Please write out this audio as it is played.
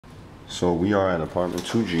So we are at apartment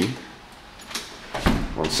 2G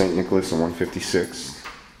on St. Nicholas and 156.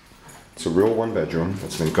 It's a real one bedroom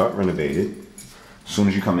that's been gut renovated. As soon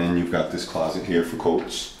as you come in, you've got this closet here for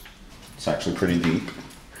coats. It's actually pretty deep.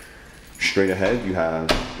 Straight ahead, you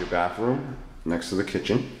have your bathroom next to the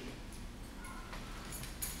kitchen.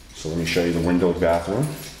 So let me show you the windowed bathroom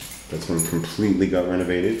that's been completely gut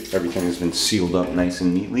renovated. Everything has been sealed up nice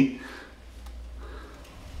and neatly.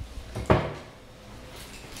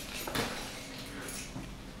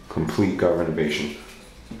 Complete gut renovation.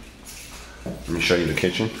 Let me show you the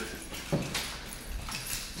kitchen.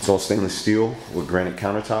 It's all stainless steel with granite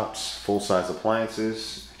countertops, full-size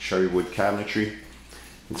appliances, cherry wood cabinetry.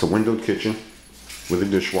 It's a windowed kitchen with a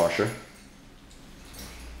dishwasher.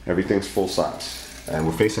 Everything's full size. And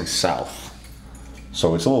we're facing south.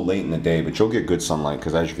 So it's a little late in the day, but you'll get good sunlight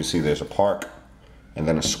because as you can see, there's a park and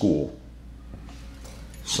then a school.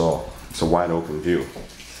 So it's a wide open view.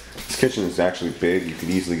 This kitchen is actually big. You could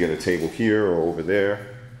easily get a table here or over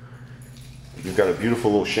there. You've got a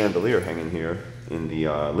beautiful little chandelier hanging here in the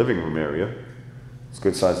living room area. It's a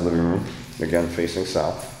good sized living room, again facing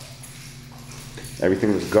south.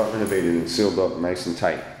 Everything was gut renovated and sealed up nice and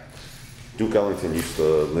tight. Duke Ellington used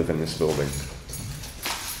to live in this building.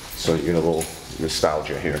 So you get a little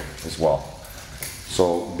nostalgia here as well.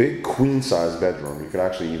 So big queen size bedroom. You could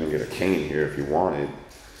actually even get a king here if you wanted.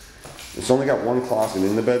 It's only got one closet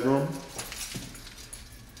in the bedroom,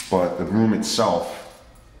 but the room itself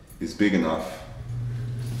is big enough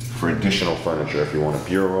for additional furniture. If you want a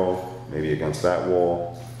bureau, maybe against that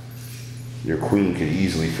wall, your queen could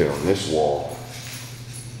easily fit on this wall.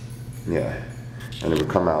 Yeah, and it would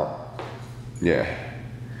come out, yeah,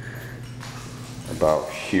 about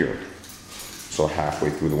here, so halfway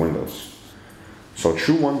through the windows. So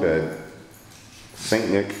true one bed,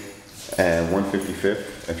 St. Nick and 155th.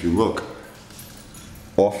 If you look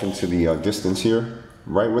off into the distance here,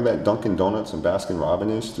 right where that Dunkin' Donuts and Baskin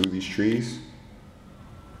Robbins is through these trees,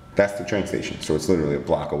 that's the train station. So it's literally a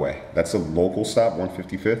block away. That's a local stop,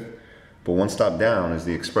 155th, but one stop down is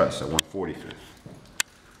the express at 145th.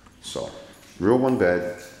 So, real one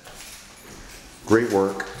bed, great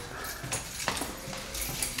work,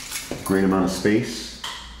 great amount of space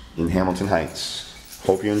in Hamilton Heights.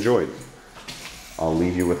 Hope you enjoyed. I'll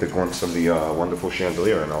leave you with a glimpse of the wonderful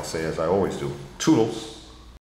chandelier, and I'll say as I always do, toodles.